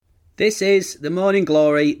This is the Morning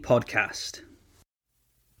Glory podcast.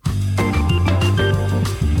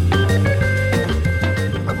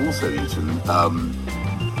 I've also eaten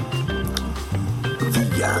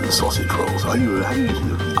vegan sausage rolls. Have you eaten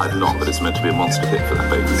them? I've not, but it's meant to be a monster hit for the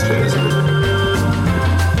Baker's Chairs.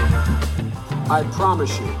 I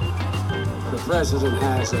promise you, the president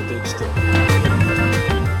has a big stick.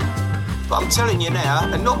 But I'm telling you now,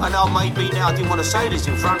 and I didn't want to say this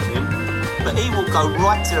in front of him, but he will go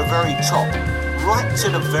right to the very top. Right to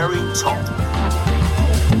the very top.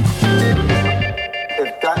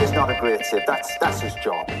 If that is not a creative, that's his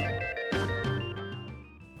job.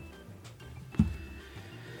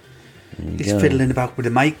 He's fiddling about with the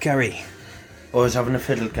mic, Gary. Always having a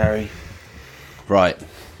fiddle, Gary. Right.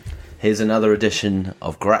 Here's another edition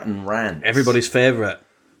of Grattan Rants. Everybody's favourite.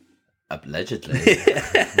 Allegedly.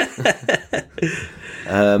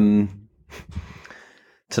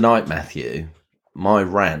 Tonight, Matthew, my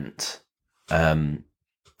rant. By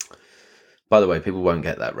the way, people won't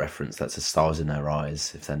get that reference. That's a Stars in Their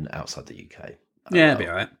Eyes if they're outside the UK. Yeah, it'll be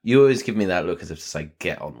all right. You always give me that look as if to say,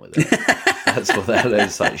 get on with it. That's what that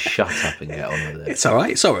is, like, shut up and get on with it. It's all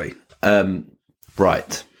right, sorry.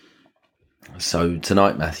 Right. So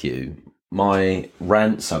tonight, Matthew, my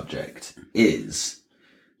rant subject is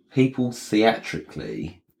people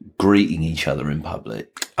theatrically greeting each other in public.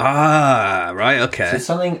 Ah, right, okay. So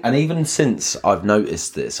something, and even since I've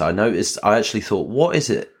noticed this, I actually thought, what is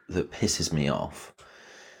it that pisses me off?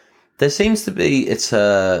 There seems to be, it's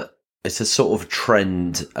a sort of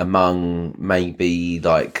trend among maybe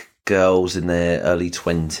like girls in their early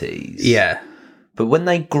 20s. Yeah. But when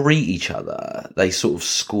they greet each other, they sort of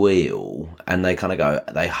squeal and they kind of go,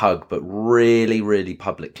 they hug, but really, really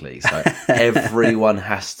publicly. So everyone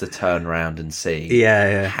has to turn around and see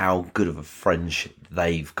how good of a friendship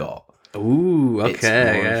they've got. Ooh,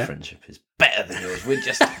 okay. My friendship is better than yours. We're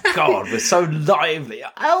just, God, we're so lively.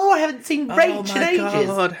 Oh, I haven't seen Rach in ages.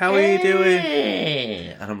 God, how are you doing?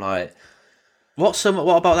 And I'm like, what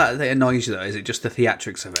about that annoys you though? Is it just the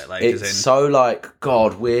theatrics of it? Like, it's so like,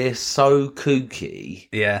 God, we're so kooky.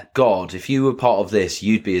 Yeah. God, if you were part of this,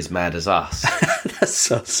 you'd be as mad as us. That's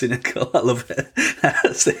so cynical. I love it.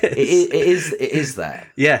 It is that.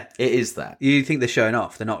 Yeah. It is that. You think they're showing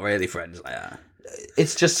off? They're not really friends like that.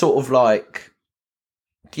 It's just sort of like,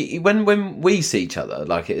 when we see each other,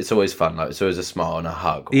 like, it's always fun. Like, it's always a smile and a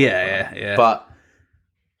hug. Yeah. But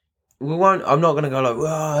we won't. I'm not going to go like,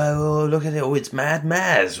 "Whoa, look at it! Oh, it's Mad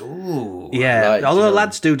Maz." Ooh, yeah. Like, although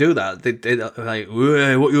lads do that. They like,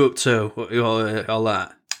 "What you up to?" All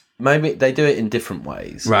that. Maybe they do it in different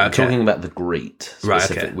ways. Right. I'm talking about the greet. Right.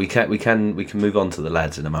 Okay. We can move on to the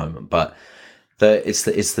lads in a moment, but it's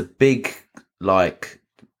the big like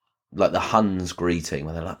the Huns greeting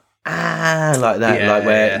where they're like, like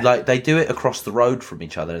that, like they do it across the road from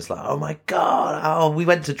each other. It's like, oh my God, we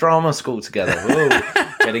went to drama school together. Ooh,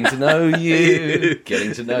 getting to know you,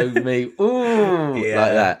 getting to know me. Ooh, like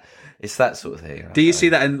that. It's that sort of thing. Do you see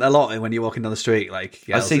that a lot when you're walking down the street? Like,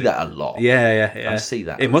 I see that a lot. Yeah. I see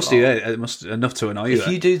that. It must do. It must enough to annoy you. If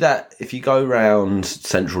you do that, if you go around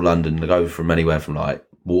central London, go from anywhere from like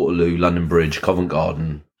Waterloo, London Bridge, Covent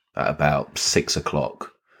Garden at about 6 o'clock.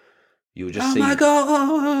 You would just see. Oh my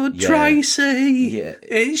God, Tracy! Yeah,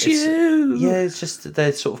 it's you. Yeah, it's just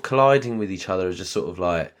they're sort of colliding with each other. It's just sort of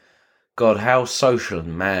like, God, how social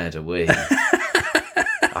and mad are we?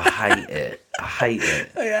 I hate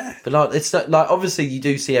it. Yeah. But like, it's not, like, obviously you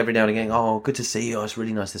do see every now and again. Oh, good to see you. Oh, it's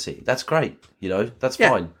really nice to see you. That's great. That's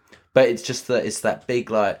fine. But it's just that it's that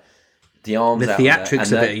big like the arms, the out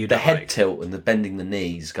theatrics and of it. The head tilt and the bending the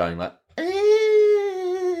knees, going like, like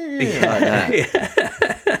that.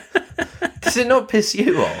 Yeah. Does it not piss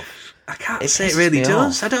you off? I can't say it really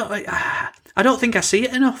does. Off. I don't think I see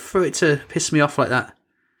it enough for it to piss me off like that.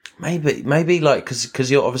 Maybe like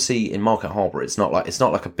because you're obviously in Market Harbour. It's not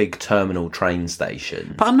like a big terminal train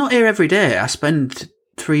station. But I'm not here every day. I spend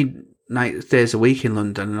 3 days a week in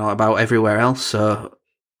London and about everywhere else, so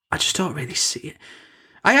I just don't really see it.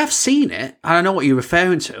 I have seen it, and I know what you're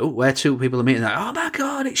referring to, where two people are meeting like, oh my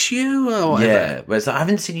God, it's you, or whatever. Yeah, whereas I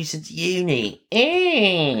haven't seen you since uni.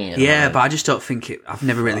 Yeah, but I just don't think it, I've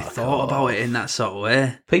never really thought about it in that sort of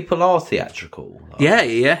way. People are theatrical. Like,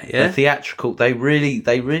 yeah. They're theatrical. They really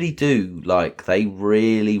do, like, they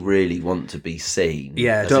really want to be seen.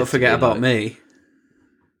 Yeah, don't forget about me.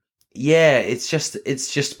 Yeah, it's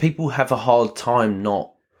just people have a hard time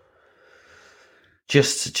not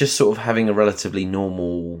just sort of having a relatively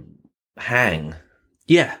normal hang.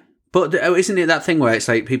 Yeah, but isn't it that thing where it's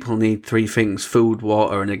like people need 3 things: food,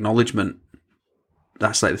 water, and acknowledgement?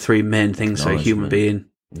 That's like the 3 main things for a human being.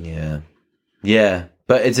 Yeah,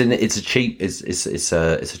 But it's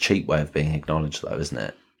a cheap way of being acknowledged, though, isn't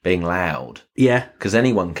it? Being loud. Yeah, because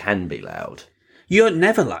anyone can be loud. You've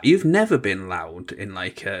never been loud in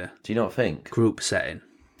like a. Do you not think? Group setting.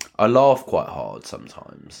 I laugh quite hard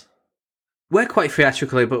sometimes. We're quite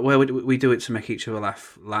theatrically, but we do it to make each other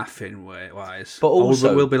laughing wise. But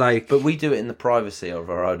also, we'll be like. But we do it in the privacy of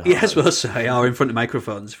our own home. Yes, we'll say, or in front of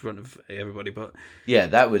microphones, in front of everybody. But yeah,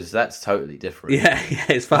 that's totally different. Yeah,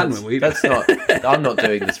 it's fun when we. That's not. I'm not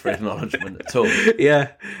doing this for acknowledgement at all.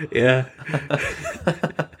 Yeah.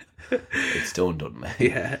 It's dawned on me.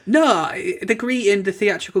 Yeah, no, the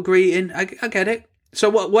theatrical greeting, I get it. So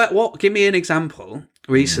what? Give me an example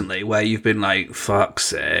recently where you've been like, fuck's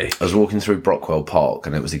sake. I was walking through Brockwell Park,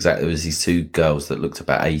 and it was these two girls that looked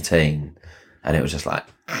about 18, and it was just like,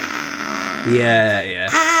 yeah,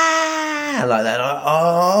 like that,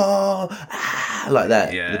 like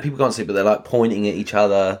that. Yeah. The people can't see, but they're like pointing at each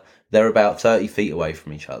other. They're about 30 feet away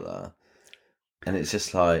from each other, and it's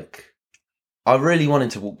just like. I really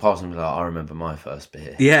wanted to walk past and be like, I remember my first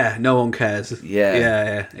beer. Yeah, no one cares.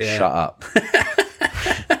 Yeah. Yeah. Shut up.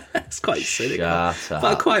 It's quite cynical. Shut up. But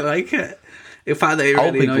I quite like it. In fact, they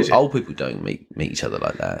really annoys you. Old people don't meet each other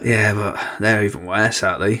like that. Yeah, but they're even worse,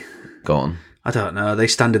 aren't they? Go on. I don't know. They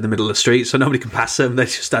stand in the middle of the street so nobody can pass them. They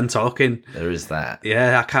just stand talking. There is that.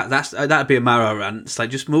 Yeah, I can't. That'd be a marrow rant. It's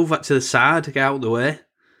like, just move back to the side, get out of the way.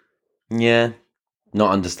 Yeah.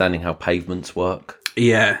 Not understanding how pavements work.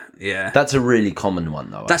 Yeah. That's a really common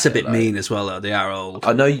one, though. That's a bit mean as well, though. They are old.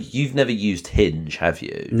 I know you've never used Hinge, have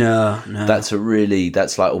you? No. That's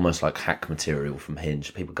like almost like hack material from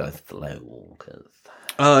Hinge. People go slow.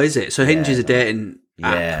 Oh, is it? So Hinge is a dating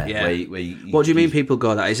app. Yeah. Where you, what do you mean people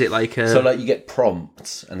go that? Is it like a... So like you get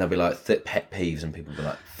prompts and they'll be like pet peeves and people will be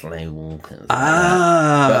like slow.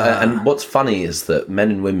 And what's funny is that men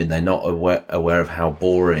and women, they're not aware of how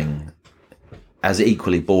boring... as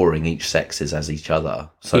equally boring each sex is as each other.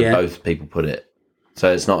 So both people put it.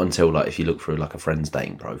 So it's not until like if you look through like a friend's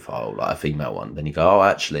dating profile, like a female one, then you go, oh,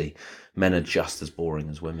 actually, men are just as boring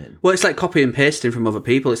as women. Well, it's like copy and pasting from other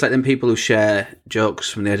people. It's like them people who share jokes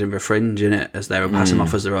from the Edinburgh Fringe, innit? As they pass them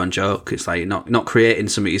off as their own joke. It's like not creating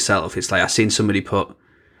something yourself. It's like, I've seen somebody put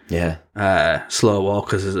slow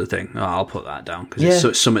walkers as a thing. Oh, I'll put that down because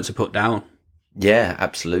it's something to put down. Yeah,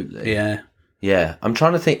 absolutely. Yeah, I'm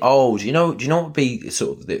trying to think. Oh, do you know what would be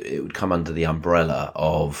sort of? It would come under the umbrella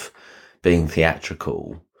of being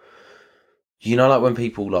theatrical. You know, like when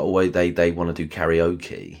people like always they want to do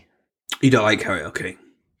karaoke. You don't like karaoke,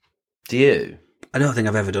 do you? I don't think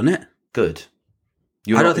I've ever done it. Good.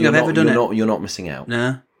 I don't think I've ever done it. You're not missing out.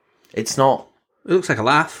 No, it's not. It looks like a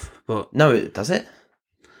laugh, but no, does it?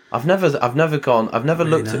 I've never looked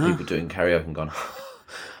at people doing karaoke and gone,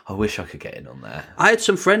 I wish I could get in on that. I had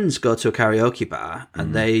some friends go to a karaoke bar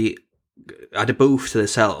and they had a booth to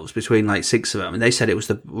themselves between like 6 of them, and they said it was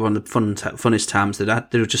one of the funnest times they'd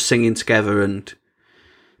had. They were just singing together,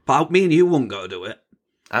 but me and you wouldn't go do it.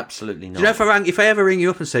 Absolutely not. Do you know, if I ever ring you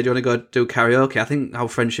up and say, do you want to go do karaoke, I think our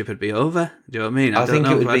friendship would be over. Do you know what I mean? I think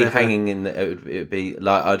it would be hanging in. It would be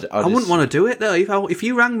like I wouldn't want to do it though. If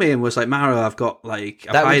you rang me and was like, Maro, I've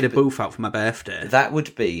hired a booth out for my birthday. That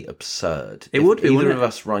would be absurd. It would be. Either of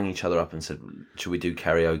us rang each other up and said, "Should we do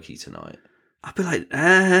karaoke tonight?" I'd be like,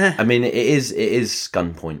 I mean, it is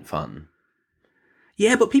gunpoint fun.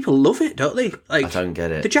 Yeah, but people love it, don't they? Like, I don't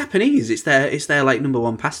get it. The Japanese, it's their like number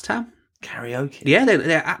one pastime. Karaoke. Yeah,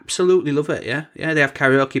 they absolutely love it. Yeah, they have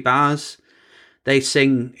karaoke bars. They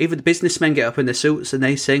sing. Even the businessmen get up in their suits and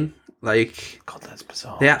they sing. Like, God, that's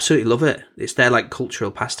bizarre. They absolutely love it. It's their like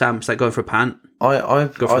cultural pastime. It's like going for a pant. Go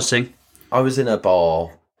for a sing. I was in a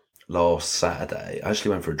bar last Saturday. I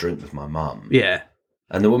actually went for a drink with my mum. Yeah.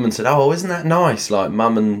 And the woman said, "Oh, isn't that nice? Like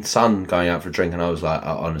mum and son going out for a drink." And I was like,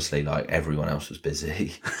 honestly, like everyone else was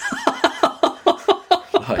busy.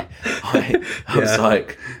 I was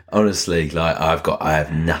like, honestly, like I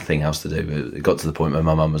have nothing else to do. It got to the point where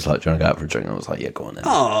my mum was like, "Do you want to go out for a drink?" And I was like, "Yeah, go on then."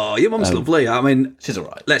 Oh, your mum's lovely. I mean, she's all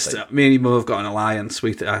right. Me and your mum have got an alliance.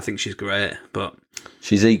 I think she's great, but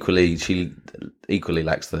she equally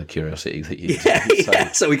lacks the curiosity that you do.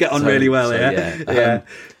 So we get on really well.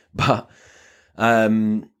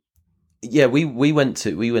 We went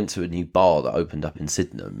to a new bar that opened up in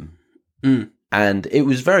Sydenham. And it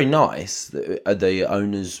was very nice. The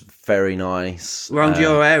owner's very nice. Around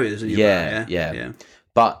your areas, yeah.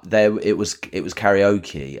 But it was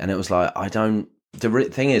karaoke, and it was like the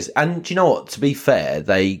thing is, and do you know what? To be fair,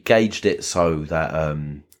 they gauged it so that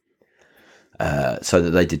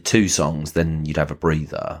they did 2 songs, then you'd have a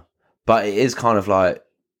breather. But it is kind of like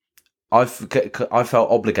I felt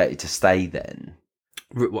obligated to stay then.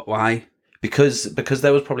 Why? Because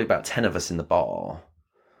there was probably about 10 of us in the bar.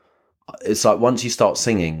 it's like once you start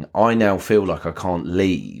singing, I now feel like I can't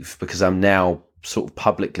leave because I'm now sort of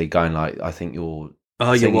publicly going like, I think you're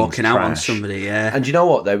walking out on trash. somebody, yeah. And you know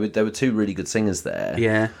what? There were two really good singers there.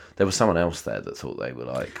 Yeah. There was someone else there that thought they were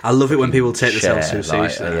like... I love it when people take themselves too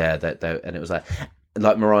seriously. And it was like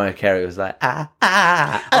Mariah Carey was like, like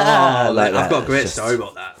I've that. got a great story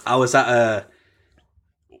about that. I was at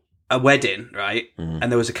a wedding, right?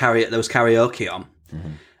 And there was karaoke on.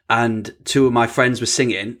 And two of my friends were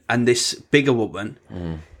singing, and this bigger woman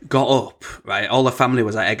got up, right? All the family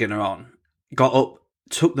was like egging her on. Got up,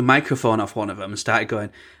 took the microphone off one of them and started going,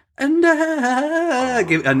 and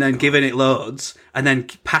then giving it loads, and then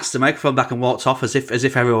passed the microphone back and walked off as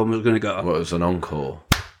if everyone was going to go. Well, it was an encore.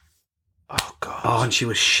 Oh, God. Oh, and she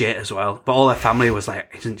was shit as well. But all her family was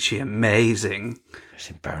like, isn't she amazing? It's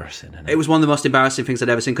embarrassing, isn't it? It was one of the most embarrassing things I'd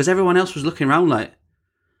ever seen, because everyone else was looking around like,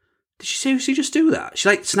 did she seriously just do that? She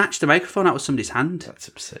like snatched the microphone out of somebody's hand. That's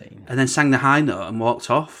obscene. And then sang the high note and walked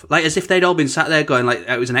off. Like as if they'd all been sat there going like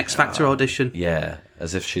it was an X Factor audition. Yeah,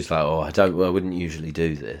 as if she's like, I wouldn't usually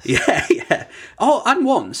do this. Yeah. Oh, and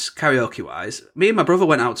once, karaoke-wise, me and my brother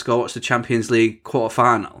went out to go watch the Champions League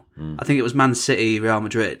quarter-final. I think it was Man City, Real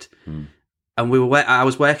Madrid. And I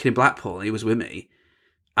was working in Blackpool and he was with me.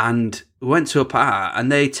 And we went to a bar and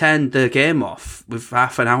they turned the game off with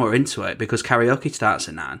half an hour into it because karaoke starts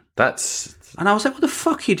at 9. And I was like, what the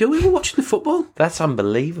fuck are you doing? We were watching the football. That's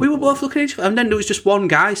unbelievable. We were both looking at each other. And then there was just one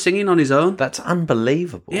guy singing on his own. That's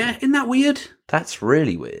unbelievable. Yeah, isn't that weird? That's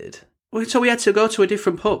really weird. So we had to go to a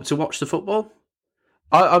different pub to watch the football.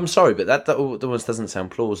 I'm sorry, but that almost doesn't sound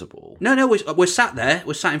plausible. No, we're sat there.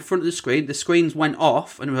 We're sat in front of the screen. The screens went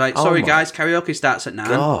off and we're like, sorry guys, karaoke starts at 9.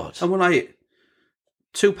 God. And we're like...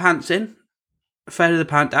 2 pants in, a third of the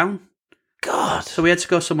pant down. God. So we had to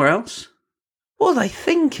go somewhere else. What are they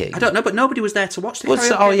thinking? I don't know, but nobody was there to watch the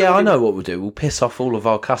karaoke. I know what we'll do. We'll piss off all of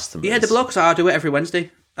our customers. Yeah, the bloke's like, I do it every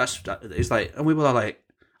Wednesday. It's like, and we were like,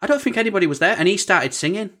 I don't think anybody was there. And he started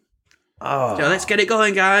singing. Oh. So let's get it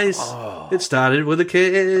going, guys. Oh. It started with a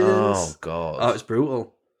kiss. Oh, God. Oh, it's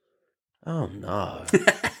brutal. Oh, no.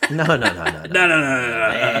 No.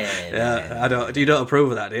 Yeah, you don't approve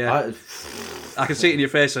of that, do you? I can see it in your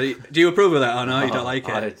face. So do you approve of that or no? You don't like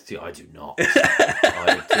it? I do not.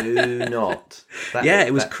 I do not.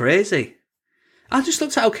 It was crazy. I just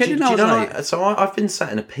looked at how kidding I was like... So I've been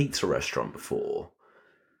sat in a pizza restaurant before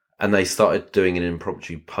and they started doing an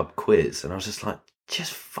impromptu pub quiz and I was just like,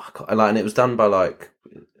 just fuck off. And it was done by like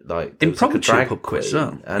impromptu like pub quiz,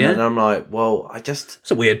 and then I'm like, well, it's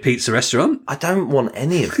a weird pizza restaurant. I don't want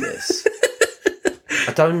any of this.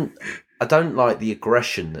 I don't like the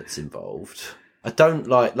aggression that's involved. I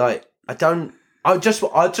just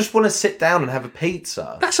want to sit down and have a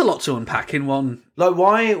pizza. That's a lot to unpack in one. Like,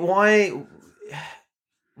 why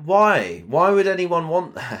would anyone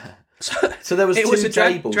want that? So there was it two was a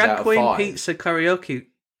tables drag out of queen 5. Pizza karaoke.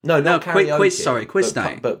 No, not karaoke. Quiz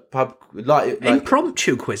night. But pub, like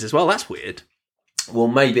impromptu quiz as well. That's weird. Well,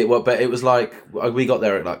 maybe but it was like we got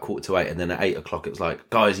there at like 7:45, and then at 8:00 it was like,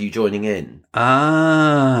 guys, are you joining in?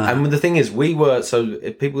 And the thing is, we were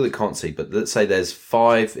people that can't see, but let's say there's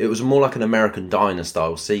 5. It was more like an American diner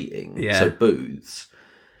style seating, so booths.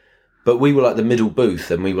 But we were like the middle booth,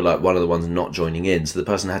 and we were like one of the ones not joining in. So the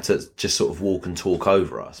person had to just sort of walk and talk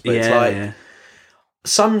over us. But it's like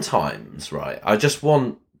sometimes, right? I just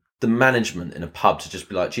want the management in a pub to just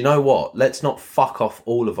be like, do you know what? Let's not fuck off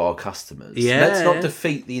all of our customers. Let's not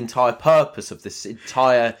defeat the entire purpose of this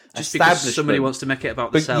entire just establishment. Because somebody wants to make it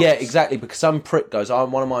about themselves. Yeah, exactly. Because some prick goes,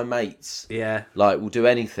 I'm one of my mates. Yeah. Like, will do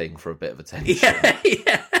anything for a bit of attention.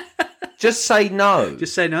 Yeah. Just say no.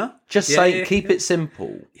 Just say no. Just say, keep it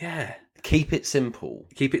simple. Yeah. Keep it simple.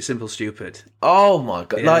 Keep it simple, stupid. Oh my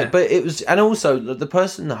God. Yeah. But it was, and also the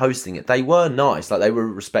person hosting it, they were nice. Like, they were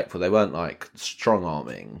respectful. They weren't like strong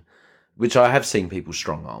arming. Which I have seen people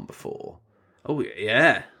strong arm before. Oh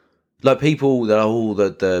yeah, like people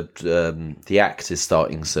that the act is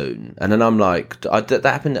starting soon, and then I'm like, that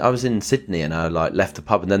happened. I was in Sydney and I like left the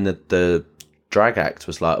pub, and then the drag act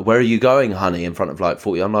was like, "Where are you going, honey?" In front of like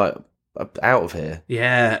 40. I'm like, out of here.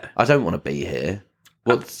 Yeah, I don't want to be here.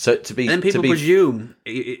 Well, so to be, and then people presume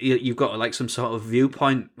you've got like some sort of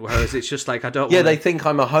viewpoint, whereas it's just like I don't. Yeah, they think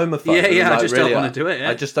I'm a homophobe. Yeah, like, I just don't want to do it. Yeah.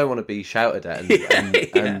 I just don't want to be shouted at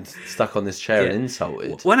and stuck on this chair and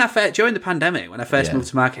insulted. When during the pandemic, when I first moved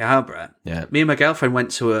to Market Harbour, me and my girlfriend went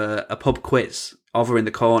to a pub quiz over in the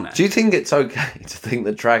corner. Do you think it's okay to think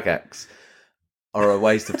that drag acts are a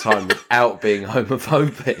waste of time without being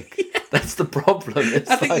homophobic? That's the problem.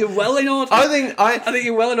 I think you're well in order. I think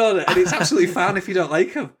you're well in order, and it's absolutely fine if you don't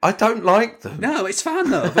like them. I don't like them. No, it's fine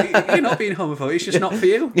though. But you're not being homophobic. It's just not for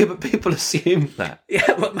you. Yeah, but people assume that.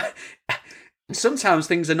 Yeah, but sometimes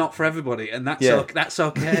things are not for everybody, and that's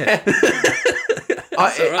okay.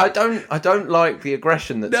 I don't like the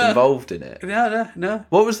aggression that's involved in it. No.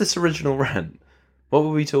 What was this original rant? What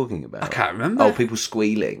were we talking about? I can't remember. Oh, people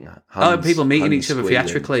squealing. People meeting each other squealing.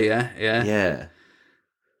 theatrically. Yeah. Yeah.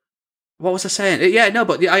 What was I saying? Yeah, no,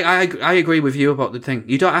 but I agree with you about the thing.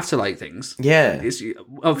 You don't have to like things. Yeah.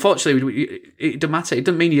 Unfortunately, it doesn't matter. It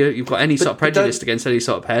doesn't mean you've got any sort of prejudice against any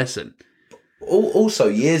sort of person. Also,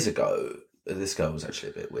 years ago, this girl was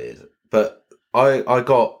actually a bit weird, but I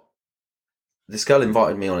got... This girl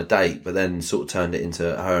invited me on a date, but then sort of turned it into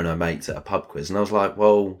her and her mates at a pub quiz. And I was like,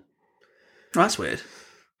 well... That's weird.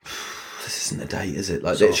 This isn't a date, is it?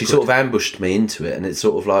 Like she sort of ambushed me into it, and it's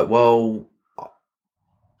sort of like, well...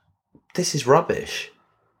 This is rubbish.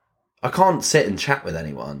 I can't sit and chat with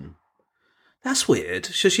anyone. That's weird.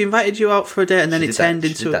 So she invited you out for a date, and then it turned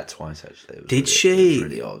into... She did that twice, actually. Did she? It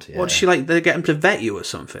was really odd, yeah. What, did she like? They get them to vet you or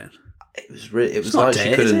something? It was really... It was not like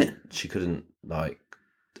a date, she couldn't, like...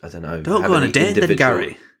 I don't know. Don't go on a date then,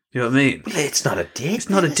 Gary. You know what I mean? Well, it's not a date. It's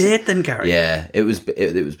not a date then, Gary. Yeah, it was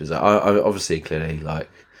bizarre. I obviously, clearly, like,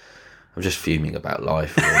 I'm just fuming about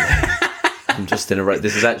life, really. I'm just in a...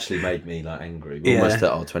 This has actually made me, like, angry. We're almost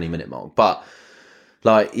at our 20-minute mark. But,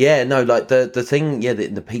 like, yeah, no, like, the thing, yeah,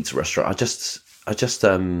 the pizza restaurant, I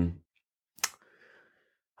don't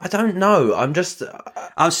know. I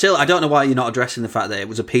don't know why you're not addressing the fact that it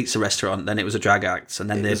was a pizza restaurant, then it was a drag act, and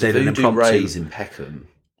then they did an Voodoo impromptu... Rays in Peckham.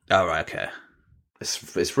 Oh, right, okay.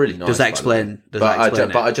 It's really nice. Does that explain?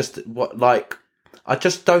 I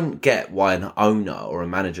just don't get why an owner or a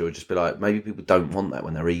manager would just be like, maybe people don't want that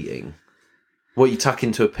when they're eating. What, you tuck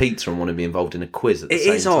into a pizza and want to be involved in a quiz at the same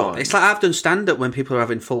time? It is odd. It's like I've done stand-up when people are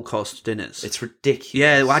having full course dinners. It's ridiculous.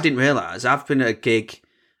 Yeah, well, I didn't realise. I've been at a gig,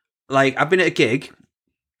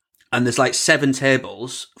 and there's like 7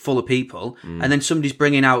 tables full of people, and then somebody's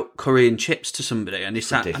bringing out curry and chips to somebody, and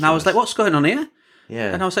and I was like, "What's going on here?"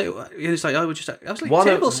 Yeah, and I was like, "It's like, I was like,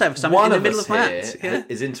 table service. I'm in the middle of my act. Yeah,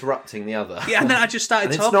 is interrupting the other. Yeah, and then I just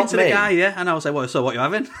started talking to the guy. Yeah, and I was like, "Well, so what are you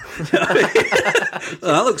having?"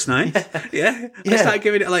 Well, that looks nice. Yeah. I started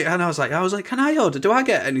giving it and I was like, "Can I order? Do I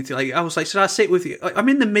get anything?" Like, I was like, "Should I sit with you?" Like, I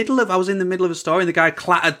was in the middle of a story, and the guy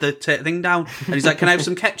clattered the thing down, and he's like, "Can I have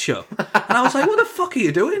some ketchup?" And I was like, "What the fuck are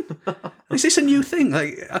you doing? Is this a new thing?"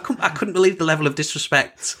 Like, I couldn't believe the level of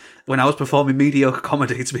disrespect when I was performing mediocre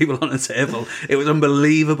comedy to people on a table. It was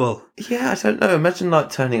unbelievable. Yeah, I don't know. Imagine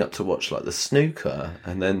like turning up to watch like the snooker,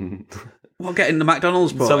 and then getting the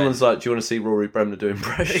McDonald's boy. Someone's like, "Do you want to see Rory Bremner do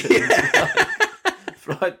impressions?" Yeah.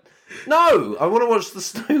 Like, no, I want to watch the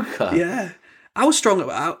snooker. Yeah. I was strong.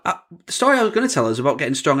 The story I was going to tell is about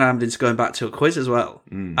getting strong-armed into going back to a quiz as well.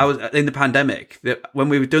 I was in the pandemic when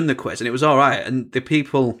we were doing the quiz, and it was all right. And the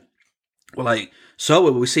people were like, "So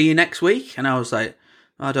will we see you next week?" And I was like,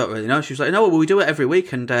 "I don't really know." She was like, "No, well, we do it every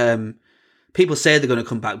week, and people say they're going to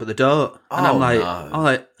come back, but they don't." And I'm like,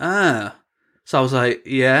 So I was like,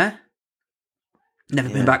 "Yeah." Never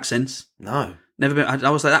been back since. No, never been. I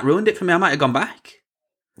was like, that ruined it for me. I might have gone back.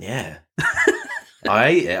 Yeah.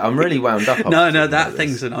 I hate it. I'm really wound up. No, that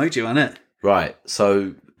thing's annoyed you, hasn't it? Right.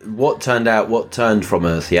 So what turned from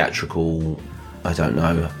a theatrical, I don't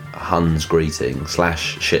know, Huns greeting /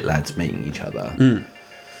 shit lads meeting each other.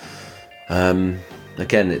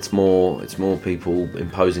 Again, it's more people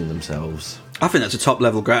imposing themselves. I think that's a top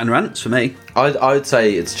level Grattan Rants for me. I'd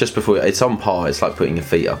say it's just before, it's on par. It's like putting your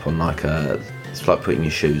feet up on it's like putting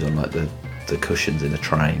your shoes on like the cushions in a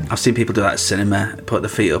train. I've seen people do that at cinema, put their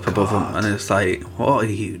feet up above them, and it's like, what are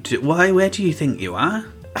you why? Where do you think you are?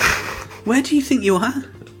 Where do you think you are?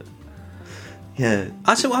 Yeah.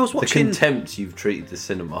 I was watching... The contempt you've treated the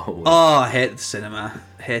cinema with. Oh, I hate the cinema.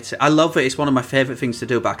 Hate it. I love it. It's one of my favourite things to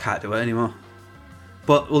do, but I can't do it anymore.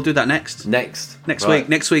 But we'll do that next. Next week.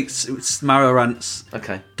 Next week's Marrow Rants.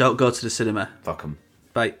 Okay. Don't go to the cinema. Fuck 'em.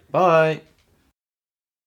 Bye. Bye.